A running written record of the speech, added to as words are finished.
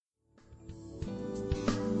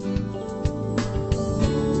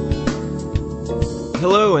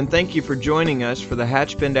Hello, and thank you for joining us for the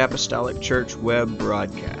Hatchbend Apostolic Church web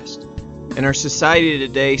broadcast. In our society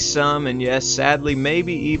today, some, and yes, sadly,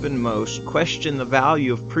 maybe even most, question the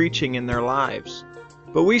value of preaching in their lives.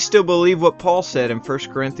 But we still believe what Paul said in 1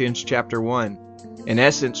 Corinthians chapter 1. In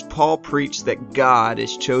essence, Paul preached that God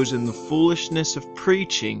has chosen the foolishness of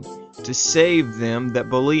preaching to save them that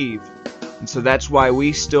believe. And so that's why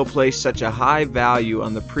we still place such a high value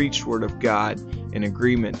on the preached word of God in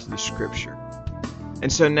agreement to the Scripture.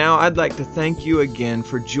 And so now I'd like to thank you again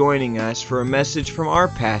for joining us for a message from our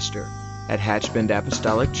pastor at Hatchbend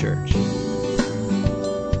Apostolic Church. Ask you to join me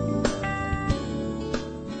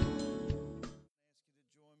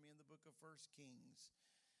in the book of 1 Kings,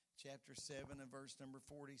 chapter 7 and verse number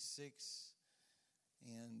 46.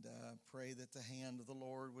 And pray that the hand of the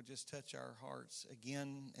Lord would just touch our hearts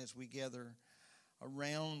again as we gather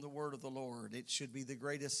around the word of the Lord. It should be the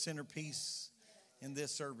greatest centerpiece in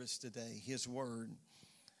this service today, His word.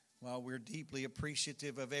 While we're deeply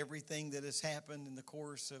appreciative of everything that has happened in the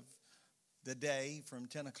course of the day from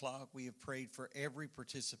 10 o'clock, we have prayed for every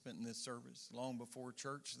participant in this service long before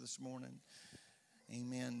church this morning.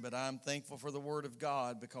 Amen. But I'm thankful for the word of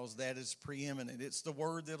God because that is preeminent. It's the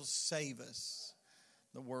word that'll save us,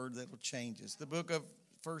 the word that'll change us. The book of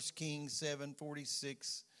 1 Kings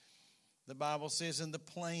 7:46, the Bible says, in the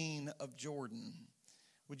plain of Jordan.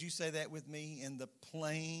 Would you say that with me? In the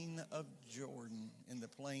plain of Jordan. In the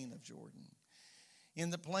plain of Jordan. In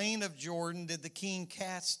the plain of Jordan did the king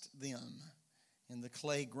cast them in the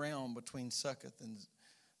clay ground between Succoth and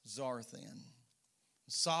Zarthan.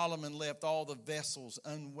 Solomon left all the vessels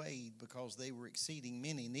unweighed because they were exceeding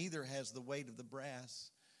many. Neither has the weight of the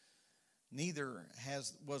brass,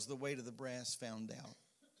 was the weight of the brass found out.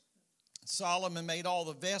 Solomon made all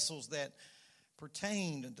the vessels that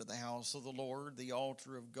pertained unto the house of the Lord, the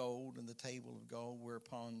altar of gold and the table of gold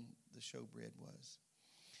whereupon the showbread was.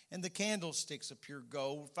 And the candlesticks of pure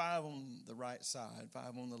gold, 5 on the right side,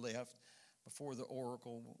 5 on the left, before the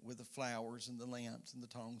oracle with the flowers and the lamps and the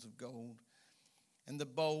tongs of gold, and the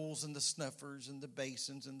bowls and the snuffers and the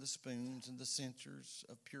basins and the spoons and the censers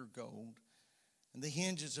of pure gold, and the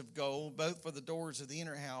hinges of gold, both for the doors of the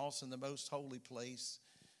inner house and the most holy place,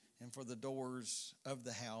 and for the doors of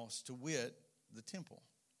the house, to wit, the temple.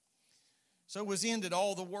 So was ended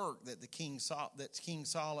all the work that King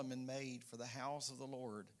Solomon made for the house of the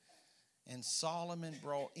Lord. And Solomon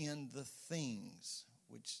brought in the things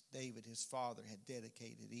which David his father had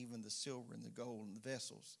dedicated, even the silver and the gold and the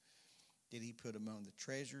vessels did he put among the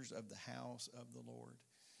treasures of the house of the Lord.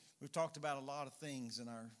 We've talked about a lot of things in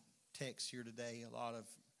our text here today, a lot of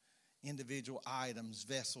individual items,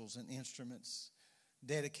 vessels and instruments,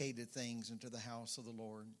 dedicated things into the house of the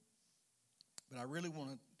Lord. But I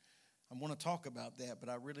want to talk about that, but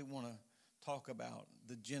I really want to talk about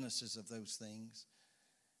the genesis of those things.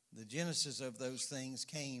 The genesis of those things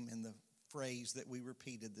came in the phrase that we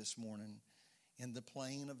repeated this morning. In the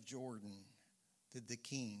plain of Jordan did the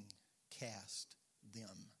king cast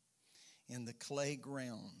them, in the clay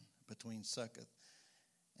ground between Succoth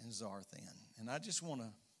and Zarthan. And I just want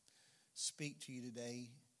to speak to you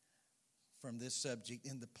today from this subject,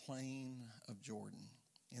 in the plain of Jordan.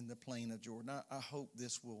 In the plain of Jordan. I hope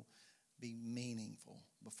this will be meaningful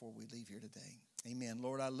before we leave here today. Amen.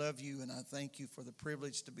 Lord, I love you and I thank you for the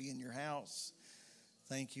privilege to be in your house.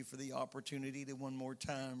 Thank you for the opportunity to one more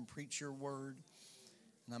time preach your word.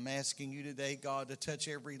 And I'm asking you today, God, to touch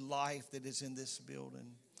every life that is in this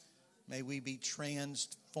building. May we be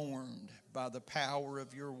transformed by the power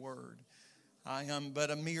of your word. I am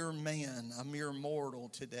but a mere man, a mere mortal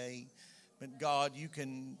today. But God, you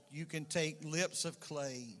can take lips of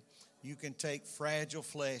clay. You can take fragile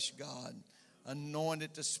flesh, God. Anoint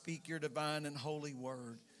it to speak your divine and holy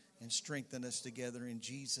word and strengthen us together in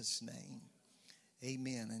Jesus' name.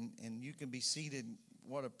 Amen. And you can be seated.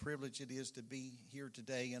 What a privilege it is to be here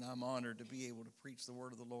today. And I'm honored to be able to preach the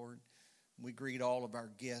word of the Lord. We greet all of our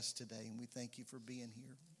guests today. And we thank you for being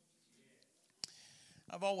here.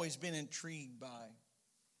 I've always been intrigued by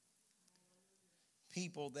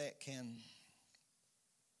people that can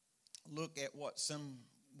look at what some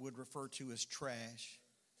would refer to as trash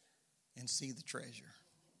and see the treasure.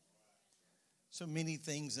 So many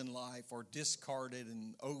things in life are discarded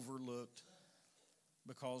and overlooked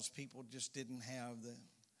because people just didn't have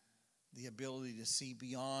the ability to see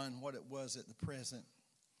beyond what it was at the present.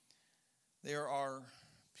 There are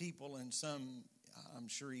people, and some, I'm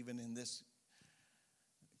sure even in this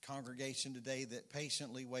congregation today, that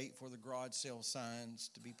patiently wait for the garage sale signs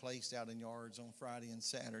to be placed out in yards on Friday and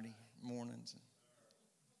Saturday mornings.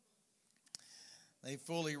 They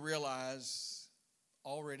fully realize,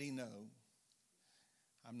 already know,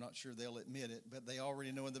 I'm not sure they'll admit it, but they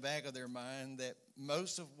already know in the back of their mind that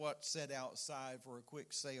most of what's set outside for a quick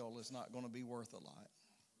sale is not going to be worth a lot.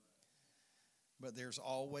 But there's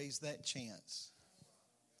always that chance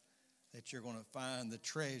that you're going to find the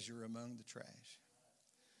treasure among the trash.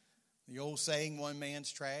 The old saying, one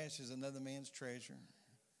man's trash is another man's treasure.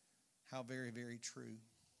 How very, very true.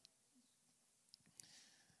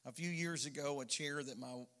 A few years ago, a chair that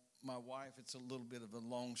my wife, it's a little bit of a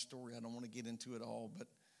long story. I don't want to get into it all, but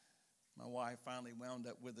my wife finally wound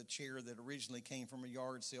up with a chair that originally came from a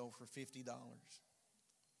yard sale for $50.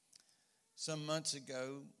 Some months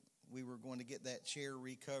ago, we were going to get that chair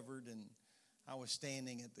recovered, and I was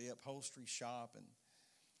standing at the upholstery shop,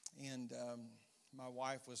 and my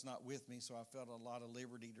wife was not with me, so I felt a lot of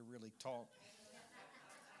liberty to really talk.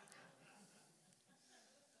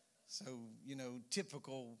 So,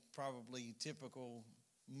 probably typical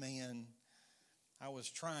man, I was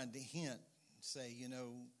trying to hint, say,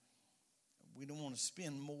 we don't want to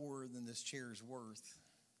spend more than this chair's worth.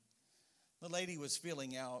 The lady was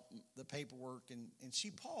filling out the paperwork, and she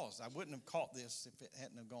paused. I wouldn't have caught this if it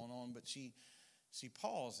hadn't have gone on, but she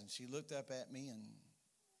paused, and she looked up at me, and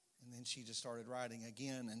then she just started writing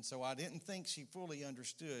again. And so I didn't think she fully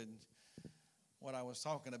understood what I was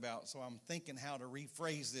talking about, so I'm thinking how to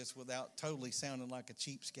rephrase this without totally sounding like a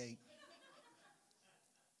cheapskate.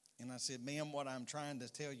 And I said, ma'am, what I'm trying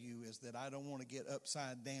to tell you is that I don't want to get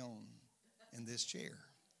upside down in this chair.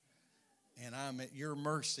 And I'm at your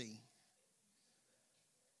mercy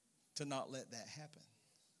to not let that happen.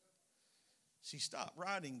 She stopped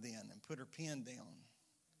writing then and put her pen down.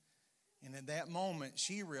 And in that moment,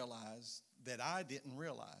 she realized that I didn't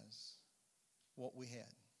realize what we had.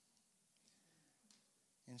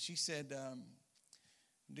 And she said,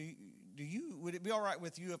 would it be all right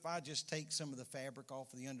with you if I just take some of the fabric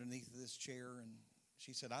off of the underneath of this chair? And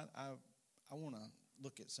she said, I want to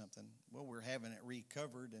look at something. Well, we're having it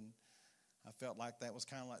recovered, and I felt like that was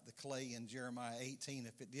kind of like the clay in Jeremiah 18.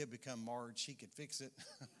 If it did become marred, she could fix it.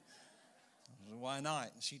 Why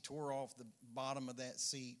not? And she tore off the bottom of that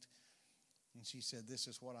seat, and she said, this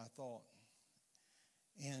is what I thought.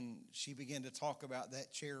 And she began to talk about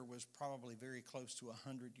that chair was probably very close to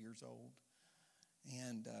 100 years old.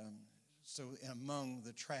 And so among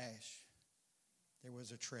the trash, there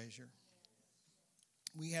was a treasure.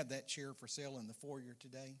 We had that chair for sale in the foyer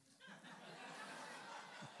today.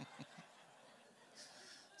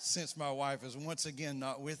 Since my wife is once again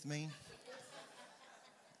not with me,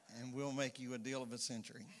 and we'll make you a deal of a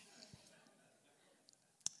century.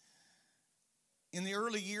 In the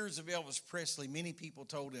early years of Elvis Presley, many people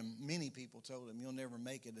told him, you'll never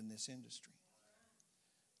make it in this industry.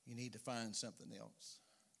 You need to find something else.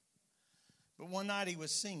 But one night he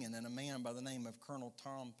was singing, and a man by the name of Colonel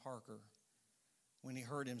Tom Parker, when he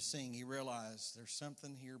heard him sing, he realized there's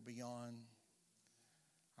something here beyond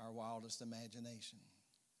our wildest imagination.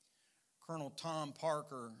 Colonel Tom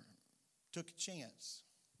Parker took a chance.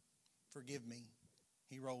 Forgive me,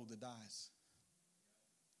 he rolled the dice.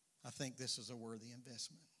 I think this is a worthy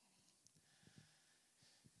investment.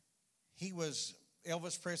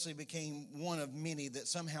 Elvis Presley became one of many that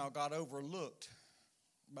somehow got overlooked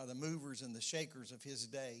by the movers and the shakers of his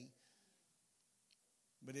day.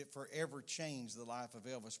 But it forever changed the life of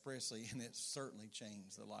Elvis Presley, and it certainly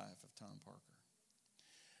changed the life of Tom Parker.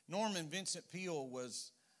 Norman Vincent Peale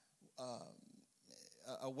was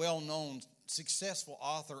a well-known, successful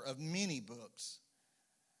author of many books.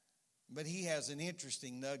 But he has an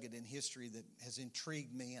interesting nugget in history that has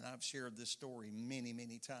intrigued me, and I've shared this story many,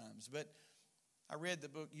 many times. But I read the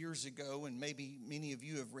book years ago, and maybe many of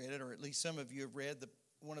you have read it, or at least some of you have read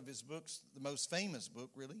one of his books, the most famous book,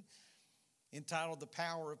 really, entitled The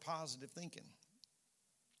Power of Positive Thinking.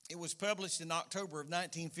 It was published in October of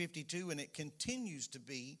 1952, and it continues to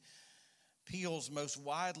be Peale's most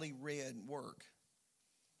widely read work.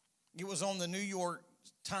 It was on the New York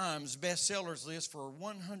Times bestsellers list for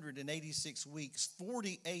 186 weeks.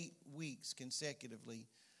 48 weeks consecutively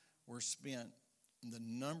were spent in the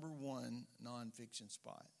number one nonfiction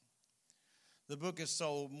spot. The book has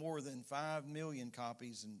sold more than 5 million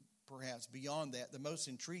copies, and perhaps beyond that. The most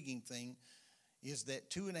intriguing thing is that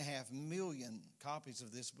 2.5 million copies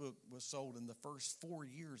of this book was sold in the first 4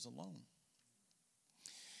 years alone.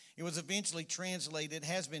 It was eventually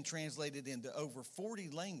has been translated into over 40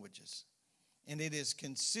 languages, and it is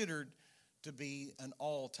considered to be an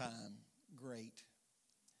all-time great.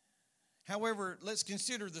 However, let's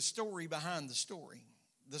consider the story behind the story.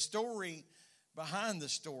 The story behind the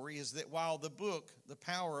story is that while the book, The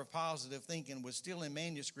Power of Positive Thinking, was still in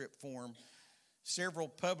manuscript form, several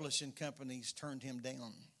publishing companies turned him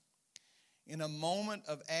down. in a moment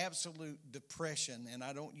of absolute depression, and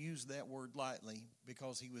I don't use that word lightly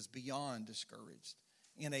because he was beyond discouraged,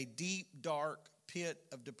 in a deep, dark pit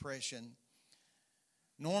of depression,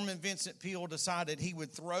 Norman Vincent Peale decided he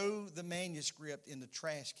would throw the manuscript in the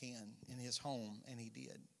trash can in his home, and he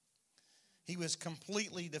did. He was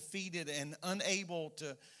completely defeated and unable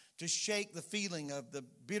to shake the feeling of the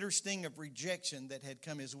bitter sting of rejection that had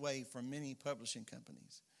come his way from many publishing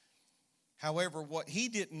companies. However, what he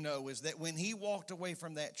didn't know is that when he walked away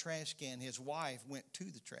from that trash can, his wife went to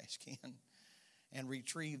the trash can and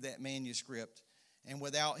retrieved that manuscript. And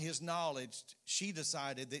without his knowledge, she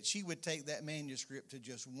decided that she would take that manuscript to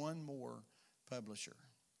just one more publisher.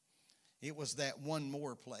 It was that one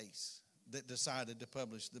more place that decided to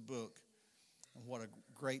publish the book. And what a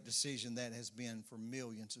great decision that has been for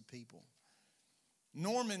millions of people.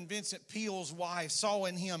 Norman Vincent Peale's wife saw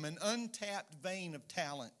in him an untapped vein of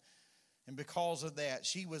talent. And because of that,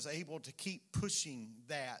 she was able to keep pushing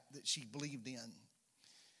that she believed in.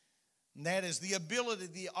 And that is the ability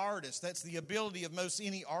of the artist. That's the ability of most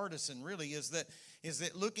any artisan, really, is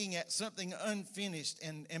that looking at something unfinished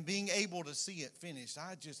and being able to see it finished.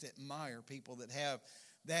 I just admire people that have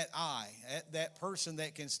that eye, that person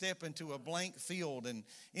that can step into a blank field, and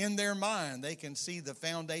in their mind they can see the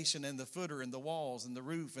foundation and the footer and the walls and the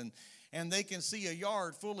roof, and they can see a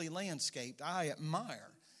yard fully landscaped. I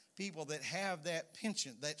admire people that have that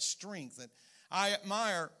penchant, that strength. That I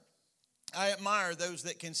admire those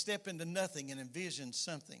that can step into nothing and envision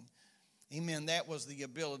something. Amen. That was the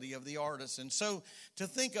ability of the artist. And so to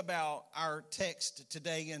think about our text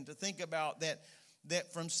today, and to think about that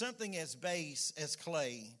from something as base as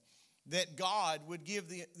clay, that God would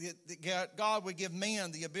give God would give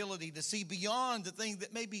man the ability to see beyond the thing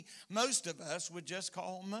that maybe most of us would just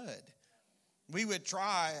call mud. We would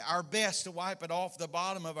try our best to wipe it off the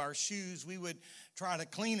bottom of our shoes. We would try to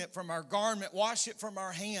clean it from our garment, wash it from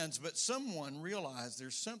our hands. But someone realized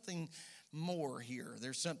there's something more here.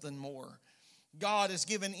 There's something more. God has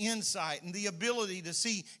given insight and the ability to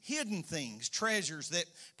see hidden things, treasures that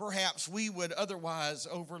perhaps we would otherwise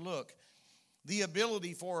overlook. The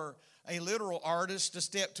ability for a literal artist to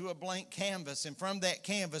step to a blank canvas, and from that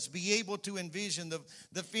canvas be able to envision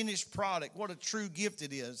the finished product. What a true gift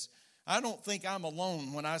it is. I don't think I'm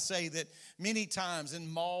alone when I say that many times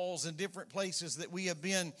in malls and different places that we have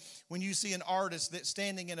been, when you see an artist that's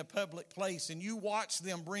standing in a public place and you watch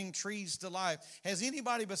them bring trees to life, has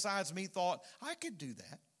anybody besides me thought, I could do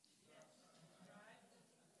that?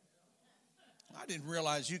 I didn't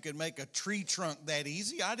realize you could make a tree trunk that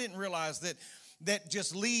easy. I didn't realize that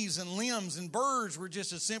just leaves and limbs and birds were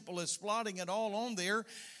just as simple as slotting it all on there.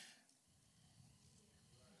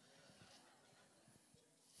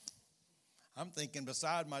 I'm thinking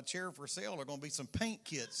beside my chair for sale are going to be some paint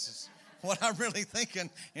kits. Is what I'm really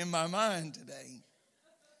thinking in my mind today.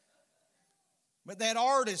 But that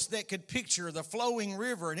artist that could picture the flowing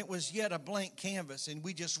river, and it was yet a blank canvas, and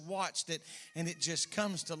we just watched it, and it just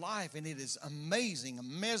comes to life, and it is amazing,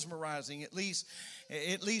 mesmerizing. At least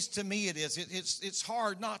to me it is. It's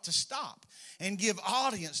hard not to stop and give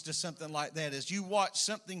audience to something like that as you watch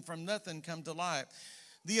something from nothing come to life.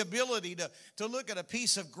 The ability to look at a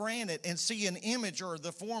piece of granite and see an image or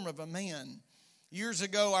the form of a man. Years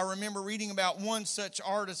ago, I remember reading about one such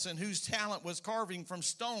artisan whose talent was carving from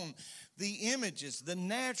stone the images, the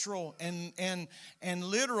natural and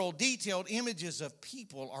literal detailed images of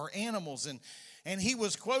people or animals. And he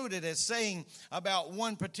was quoted as saying about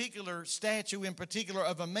one particular statue in particular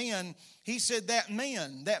of a man, he said, that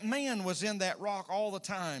man was in that rock all the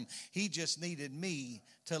time. He just needed me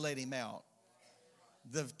to let him out.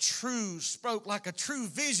 The true spoke like a true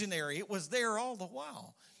visionary. It was there all the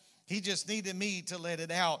while. He just needed me to let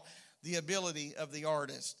it out. The ability of the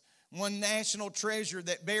artist. One national treasure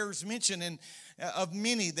that bears mention of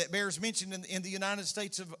many that bears mention in the United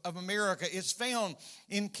States of America is found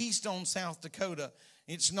in Keystone, South Dakota.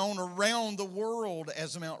 It's known around the world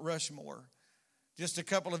as Mount Rushmore. Just a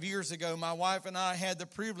couple of years ago, my wife and I had the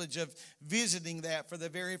privilege of visiting that for the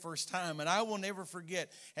very first time. And I will never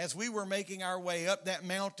forget, as we were making our way up that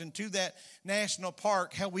mountain to that national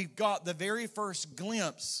park, how we got the very first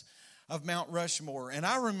glimpse of Mount Rushmore. And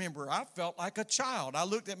I remember I felt like a child. I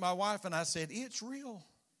looked at my wife and I said, it's real.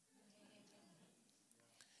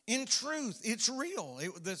 In truth, it's real.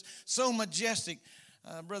 It was so majestic.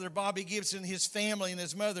 Brother Bobby Gibson, his family and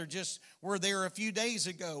his mother just were there a few days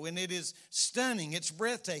ago, and it is stunning. It's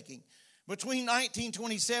breathtaking. Between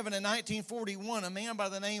 1927 and 1941, a man by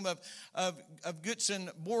the name of Gutzon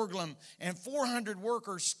Borglum and 400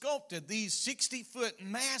 workers sculpted these 60-foot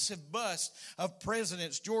massive busts of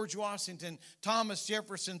presidents George Washington, Thomas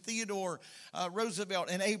Jefferson, Theodore Roosevelt,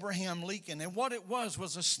 and Abraham Lincoln. And what it was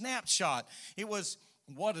a snapshot.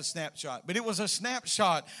 What a snapshot. But it was a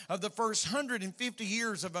snapshot of the first 150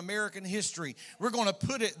 years of American history. We're going to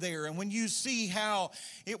put it there. And when you see how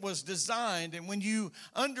it was designed and when you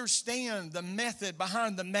understand the method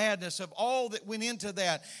behind the madness of all that went into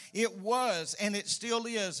that, it was and it still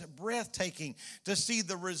is breathtaking to see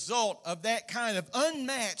the result of that kind of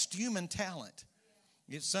unmatched human talent.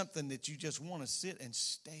 It's something that you just want to sit and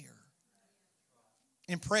stare.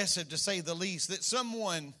 Impressive to say the least that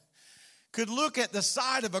someone could look at the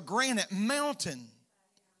side of a granite mountain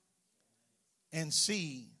and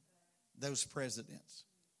see those presidents.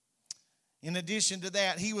 In addition to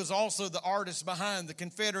that, he was also the artist behind the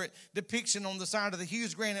Confederate depiction on the side of the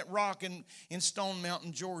huge granite rock in Stone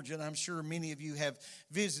Mountain, Georgia. And I'm sure many of you have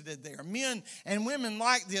visited there. Men and women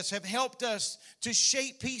like this have helped us to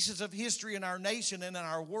shape pieces of history in our nation and in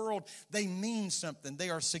our world. They mean something. They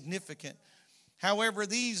are significant. However,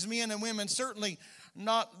 these men and women certainly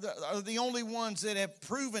are the only ones that have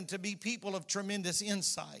proven to be people of tremendous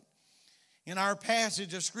insight. In our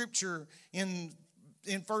passage of Scripture in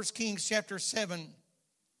 1 Kings chapter 7,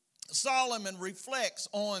 Solomon reflects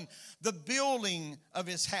on the building of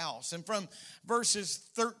his house. And from verses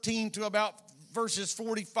 13 to about verses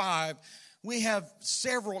 45, we have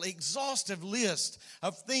several exhaustive lists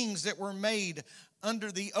of things that were made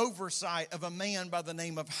under the oversight of a man by the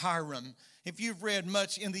name of Hiram. If you've read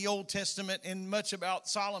much in the Old Testament and much about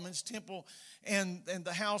Solomon's temple and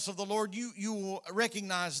the house of the Lord, you will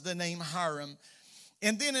recognize the name Hiram.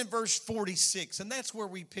 And then in verse 46, and that's where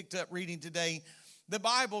we picked up reading today, the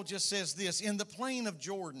Bible just says this: in the plain of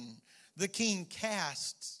Jordan, the king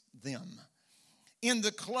casts them in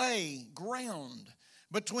the clay ground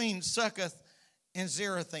between Succoth and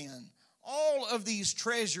Zarethan. All of these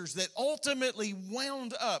treasures that ultimately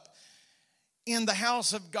wound up in the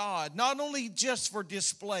house of God, not only just for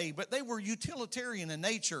display, but they were utilitarian in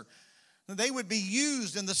nature. They would be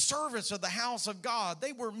used in the service of the house of God.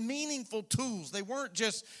 They were meaningful tools. They weren't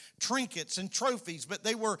just trinkets and trophies, but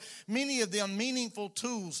they were, many of them, meaningful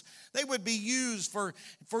tools. They would be used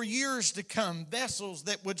for years to come, vessels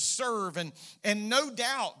that would serve, and no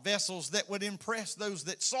doubt vessels that would impress those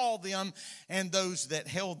that saw them and those that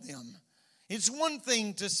held them. It's one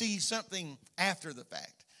thing to see something after the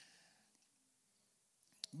fact,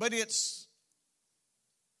 but it's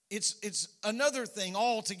another thing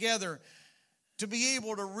altogether to be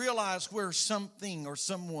able to realize where something or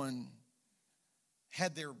someone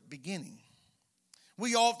had their beginning.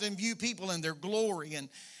 We often view people in their glory,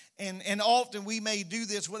 and often we may do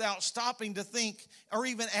this without stopping to think or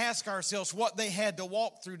even ask ourselves what they had to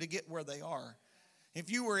walk through to get where they are. If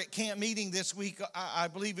you were at camp meeting this week, I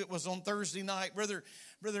believe it was on Thursday night,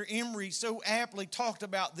 Brother Emery so aptly talked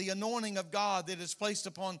about the anointing of God that is placed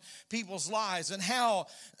upon people's lives and how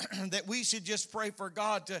that we should just pray for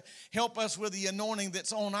God to help us with the anointing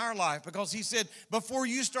that's on our life. Because he said, before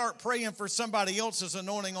you start praying for somebody else's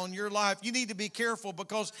anointing on your life, you need to be careful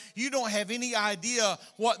because you don't have any idea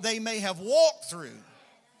what they may have walked through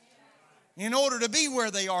in order to be where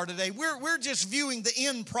they are today. We're just viewing the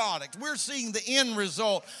end product. We're seeing the end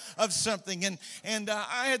result of something. And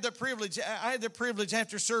I had the privilege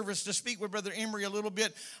after service to speak with Brother Emery a little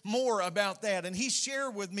bit more about that. And he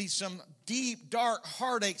shared with me some deep, dark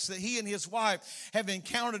heartaches that he and his wife have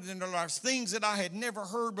encountered in their lives, things that I had never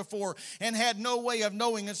heard before and had no way of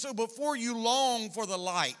knowing. And so before you long for the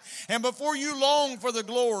light, and before you long for the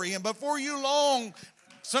glory, and before you long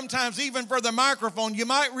sometimes even for the microphone, you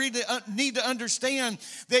might need to understand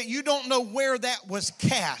that you don't know where that was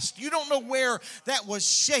cast. You don't know where that was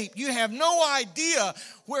shaped. You have no idea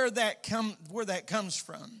where that comes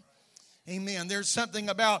from. Amen. There's something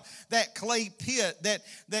about that clay pit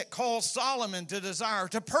that caused Solomon to desire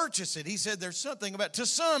to purchase it. He said there's something about, to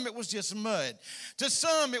some it was just mud. To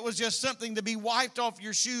some it was just something to be wiped off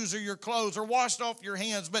your shoes or your clothes or washed off your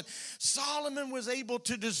hands. But Solomon was able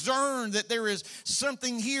to discern that there is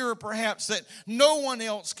something here perhaps that no one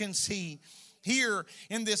else can see. Here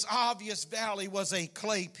in this obvious valley was a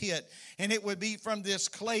clay pit. And it would be from this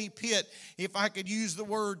clay pit, if I could use the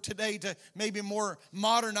word today to maybe more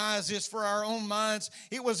modernize this for our own minds,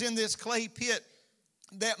 it was in this clay pit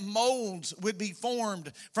that molds would be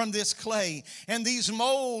formed from this clay. And these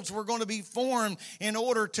molds were going to be formed in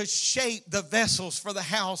order to shape the vessels for the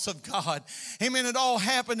house of God. Amen. It all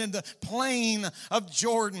happened in the plain of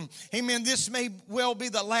Jordan. Amen. This may well be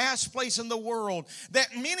the last place in the world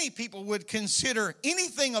that many people would consider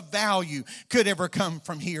anything of value could ever come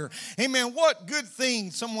from here. Amen. What good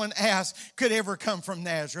thing, someone asked, could ever come from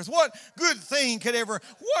Nazareth? What good thing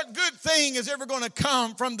is ever going to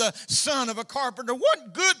come from the son of a carpenter?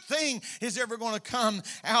 What good thing is ever going to come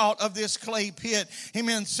out of this clay pit?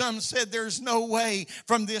 Amen. Some said there's no way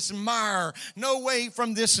from this mire, no way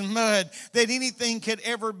from this mud that anything could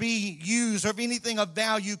ever be used or if anything of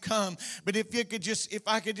value come. But if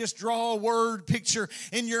I could just draw a word picture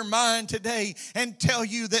in your mind today and tell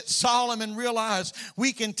you that Solomon realized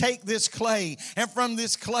we can take this clay, and from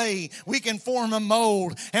this clay we can form a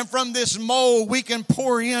mold, and from this mold we can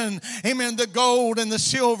pour in, amen, the gold and the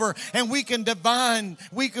silver, and we can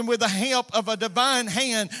with the help of a divine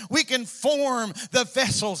hand, we can form the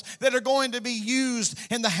vessels that are going to be used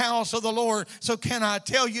in the house of the Lord. So can I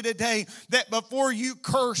tell you today that before you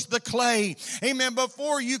curse the clay, amen,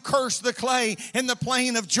 before you curse the clay in the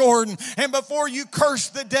plain of Jordan, and before you curse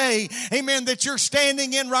the day, amen, that you're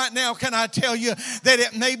standing in right now, can I tell you that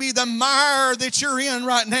it may be the mire that you're in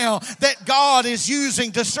right now that God is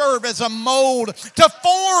using to serve as a mold, to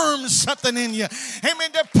form something in you,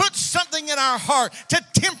 amen, to put something in our heart, to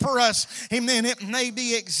temper us. Amen. It may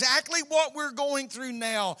be exactly what we're going through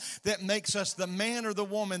now that makes us the man or the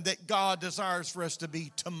woman that God desires for us to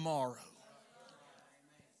be tomorrow.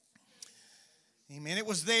 Amen. It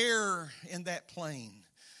was there in that plain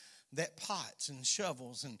that pots and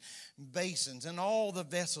shovels and basins and all the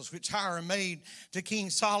vessels which Hiram made to King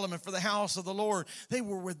Solomon for the house of the Lord, they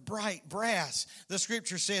were with bright brass, the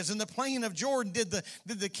scripture says. In the plain of Jordan did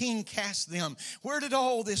the king cast them. Where did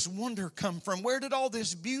all this wonder come from? Where did all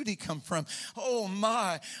this beauty come from? Oh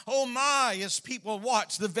my, as people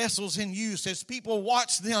watch the vessels in use, as people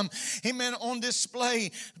watch them, amen, on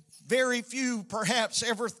display, very few perhaps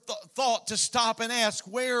ever thought to stop and ask,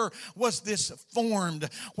 where was this formed?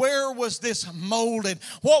 Where was this molded?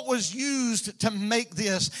 What was used to make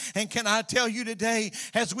this? And can I tell you today,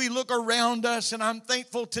 as we look around us, and I'm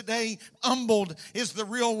thankful today, humbled is the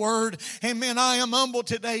real word. Amen. I am humbled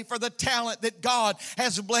today for the talent that God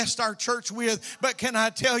has blessed our church with. But can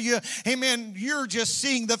I tell you, amen, you're just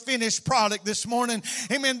seeing the finished product this morning.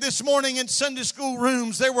 Amen. This morning in Sunday school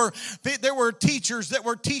rooms, there were teachers that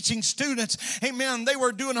were teaching students. Amen. They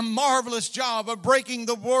were doing a marvelous job of breaking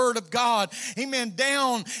the word of God, amen,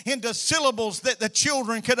 down into syllables that the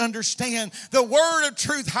children could understand. The word of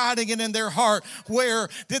truth hiding it in their heart. Where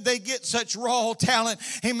did they get such raw talent?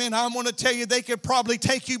 Amen. I want to tell you, they could probably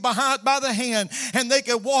take you by the hand and they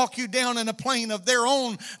could walk you down in a plane of their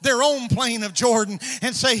own plane of Jordan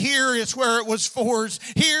and say, here is where it was forged.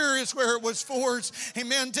 Here is where it was forged.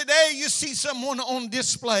 Amen. Today you see someone on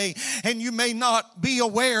display, and you may not be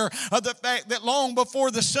aware of the fact that long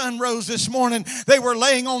before the sun rose this morning, they were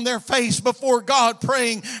laying on their face before God,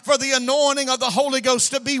 praying for the anointing of the Holy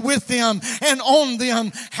Ghost to be with them and on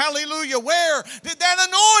them. Hallelujah. Where did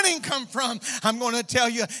that anointing come from? I'm going to tell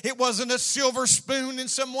you, it wasn't a silver spoon in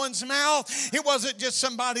someone's mouth. It wasn't just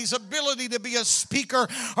somebody's ability to be a speaker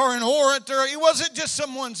or an orator. It wasn't just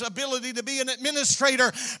someone's ability to be an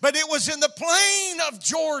administrator, but it was in the plain of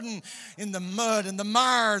Jordan, in the mud and the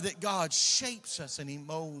mire, that God shapes us and He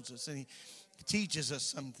molds us and He teaches us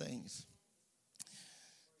some things.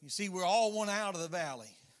 You see, we're all one out of the valley.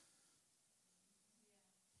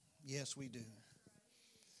 Yes, we do.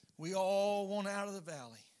 We all want out of the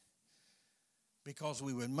valley because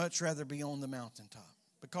we would much rather be on the mountaintop.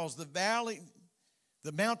 Because the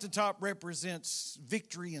mountaintop represents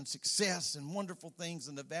victory and success and wonderful things,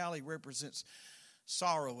 and the valley represents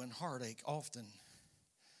sorrow and heartache often.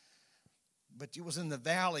 But it was in the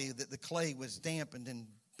valley that the clay was dampened and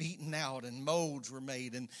beaten out and molds were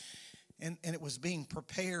made, and it was being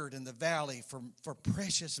prepared in the valley for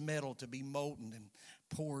precious metal to be molten and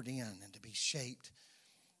poured in and to be shaped.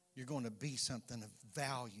 You're going to be something of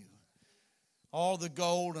value. All the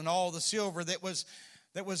gold and all the silver that was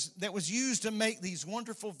used to make these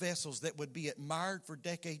wonderful vessels that would be admired for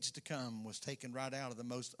decades to come was taken right out of the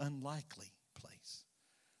most unlikely place,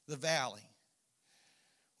 the valley.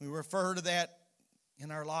 We refer to that in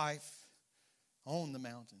our life on the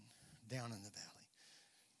mountain, down in the valley.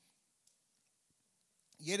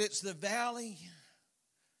 Yet it's the valley,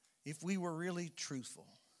 if we were really truthful,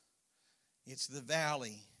 it's the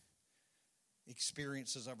valley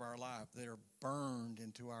experiences of our life that are burned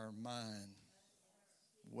into our mind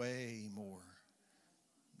way more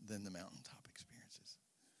than the mountaintop experiences.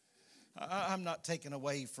 I'm not taking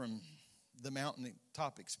away from the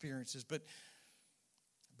mountaintop experiences, but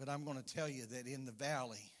I'm going to tell you that in the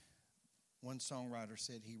valley, one songwriter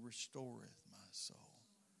said, He restoreth my soul.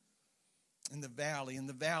 In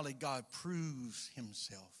the valley, God proves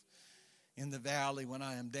Himself. In the valley, when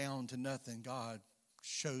I am down to nothing, God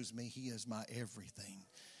shows me He is my everything.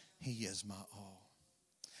 He is my all.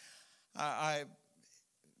 I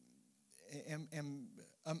am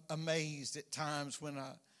amazed at times when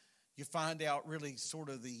you find out really sort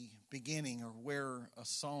of the beginning or where a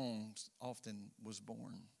song often was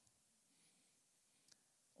born.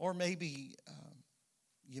 Or maybe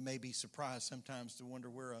you may be surprised sometimes to wonder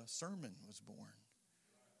where a sermon was born.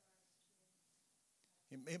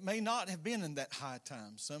 It may not have been in that high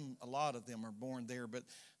time. A lot of them are born there, but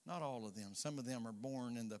not all of them. Some of them are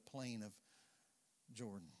born in the plain of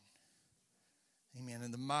Jordan. Amen.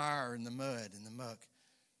 In the mire, in the mud, in the muck.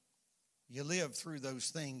 You live through those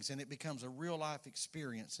things, and it becomes a real life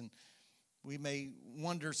experience. And we may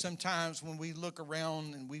wonder sometimes when we look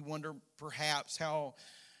around, and we wonder perhaps how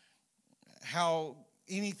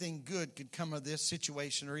anything good could come of this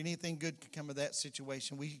situation, or anything good could come of that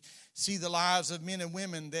situation. We see the lives of men and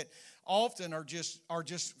women that often are just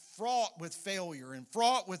fraught with failure and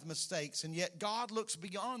fraught with mistakes, and yet God looks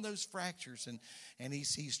beyond those fractures and He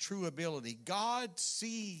sees true ability. God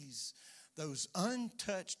sees those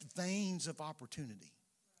untouched veins of opportunity.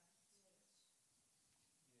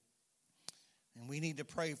 And we need to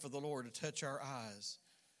pray for the Lord to touch our eyes,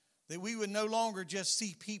 that we would no longer just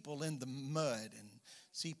see people in the mud and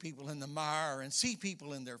see people in the mire and see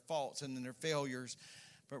people in their faults and in their failures,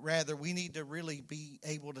 but rather we need to really be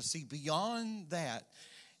able to see beyond that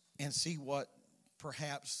and see what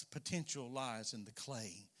perhaps potential lies in the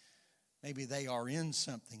clay. Maybe they are in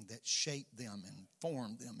something that shaped them and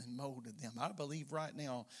formed them and molded them. I believe right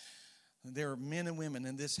now there are men and women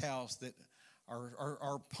in this house that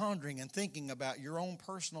are pondering and thinking about your own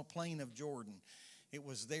personal plain of Jordan. It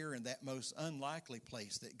was there in that most unlikely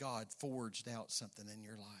place that God forged out something in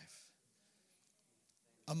your life.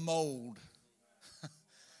 A mold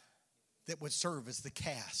that would serve as the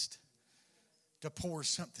cast to pour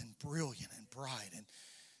something brilliant and bright and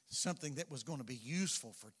something that was going to be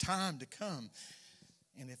useful for time to come.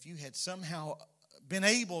 And if you had somehow been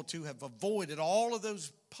able to have avoided all of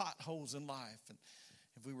those potholes in life, and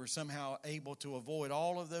if we were somehow able to avoid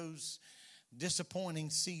all of those disappointing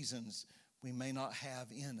seasons, we may not have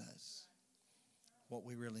in us what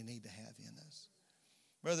we really need to have in us.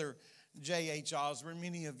 Brother J.H. Osborne,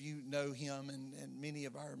 many of you know him, and many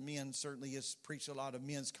of our men certainly has preached a lot of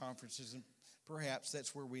men's conferences, and perhaps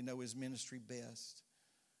that's where we know his ministry best.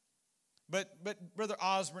 But Brother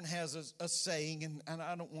Osborne has a saying, and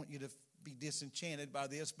I don't want you to be disenchanted by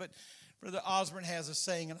this, but Brother Osborne has a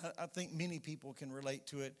saying, and I think many people can relate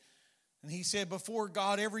to it. And he said, before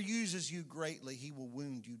God ever uses you greatly, He will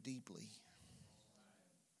wound you deeply.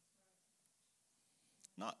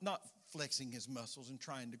 Not flexing his muscles and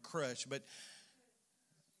trying to crush, but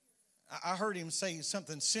I heard him say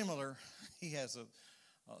something similar. He's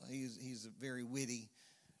a very witty.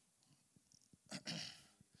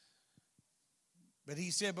 But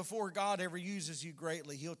he said, before God ever uses you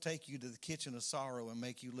greatly, He'll take you to the kitchen of sorrow and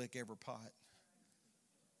make you lick every pot.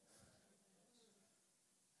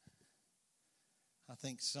 I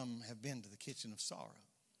think some have been to the kitchen of sorrow.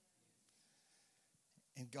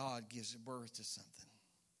 And God gives birth to something.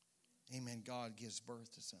 Amen. God gives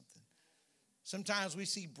birth to something. Sometimes we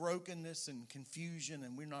see brokenness and confusion,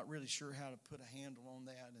 and we're not really sure how to put a handle on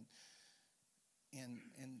that.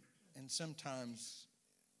 And sometimes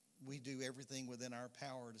we do everything within our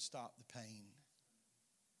power to stop the pain.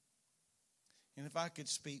 And if I could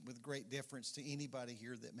speak with great deference to anybody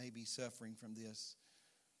here that may be suffering from this,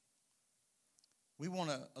 we want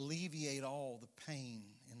to alleviate all the pain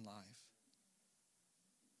in life.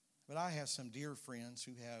 But I have some dear friends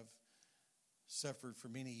who have suffered for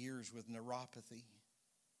many years with neuropathy,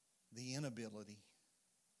 the inability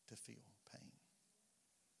to feel pain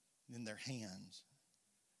in their hands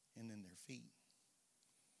and in their feet.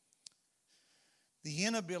 The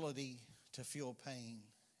inability to feel pain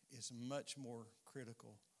is much more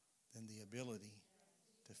critical than the ability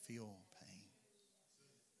to feel pain.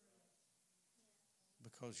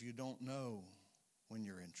 Because you don't know when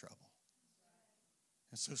you're in trouble.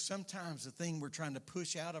 And so sometimes the thing we're trying to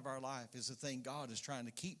push out of our life is the thing God is trying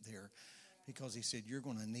to keep there, because He said, you're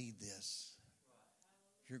going to need this.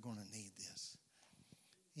 You're going to need this.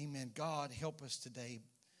 Amen. God, help us today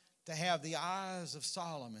to have the eyes of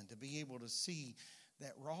Solomon, to be able to see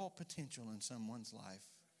that raw potential in someone's life.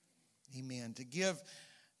 Amen. To give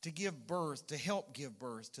to give birth, to help give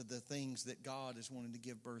birth to the things that God is wanting to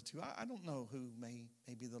give birth to. I don't know who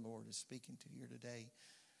maybe the Lord is speaking to here today,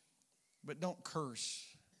 but don't curse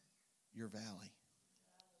your valley.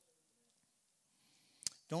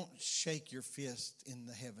 Don't shake your fist in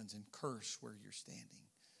the heavens and curse where you're standing.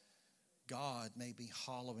 God may be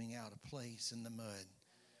hollowing out a place in the mud.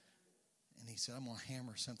 And he said, I'm going to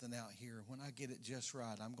hammer something out here. When I get it just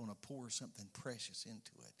right, I'm going to pour something precious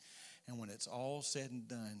into it. And when it's all said and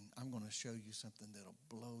done, I'm going to show you something that'll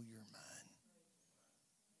blow your mind.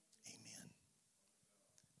 Amen.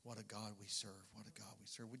 What a God we serve. What a God we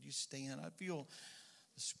serve. Would you stand? I feel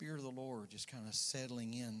the Spirit of the Lord just kind of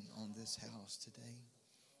settling in on this house today.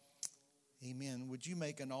 Amen. Would you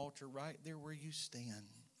make an altar right there where you stand?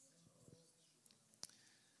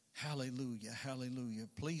 Hallelujah. Hallelujah.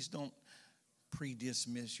 Please don't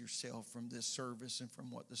pre-dismiss yourself from this service and from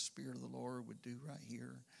what the Spirit of the Lord would do right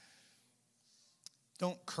here.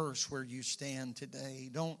 Don't curse where you stand today.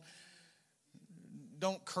 Don't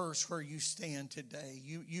curse where you stand today.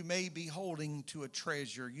 You may be holding to a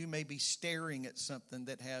treasure. You may be staring at something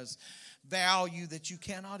that has value that you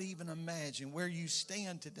cannot even imagine. Where you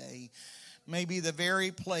stand today may be the very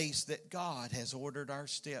place that God has ordered our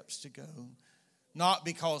steps to go. Not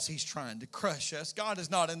because he's trying to crush us. God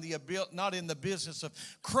is not in the business of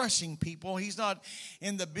crushing people. He's not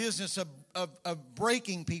in the business of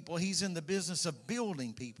breaking people. He's in the business of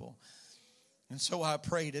building people. And so I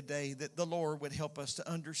pray today that the Lord would help us to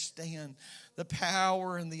understand the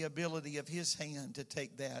power and the ability of his hand to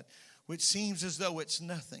take that which seems as though it's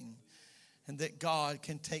nothing, and that God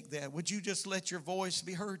can take that. Would you just let your voice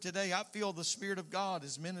be heard today? I feel the Spirit of God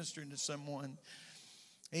is ministering to someone.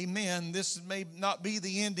 Amen. This may not be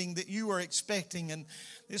the ending that you are expecting, and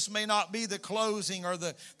this may not be the closing or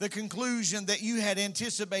the conclusion that you had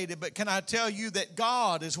anticipated, but can I tell you that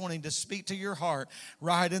God is wanting to speak to your heart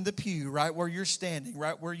right in the pew, right where you're standing,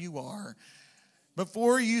 right where you are.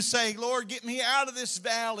 Before you say, Lord, get me out of this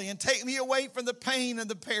valley and take me away from the pain and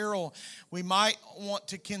the peril, we might want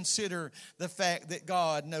to consider the fact that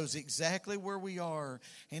God knows exactly where we are,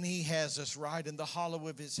 and he has us right in the hollow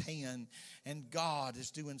of his hand. And God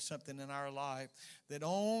is doing something in our life that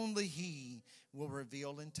only he will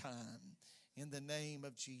reveal in time. In the name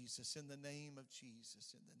of Jesus, in the name of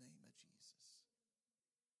Jesus, in the name of Jesus.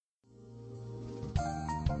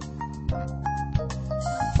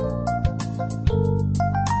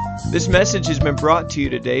 This message has been brought to you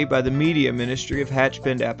today by the media ministry of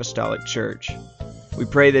Hatchbend Apostolic Church. We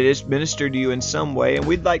pray that it's ministered to you in some way, and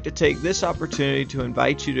we'd like to take this opportunity to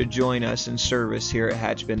invite you to join us in service here at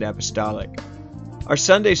Hatchbend Apostolic. Our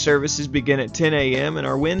Sunday services begin at 10 a.m. and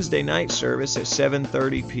our Wednesday night service at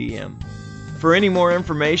 7:30 p.m. For any more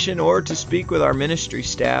information or to speak with our ministry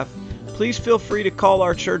staff, please feel free to call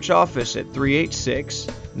our church office at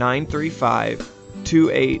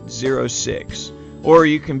 386-935-2806, or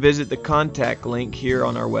you can visit the contact link here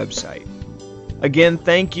on our website. Again,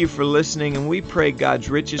 thank you for listening, and we pray God's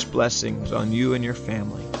richest blessings on you and your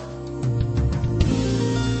family.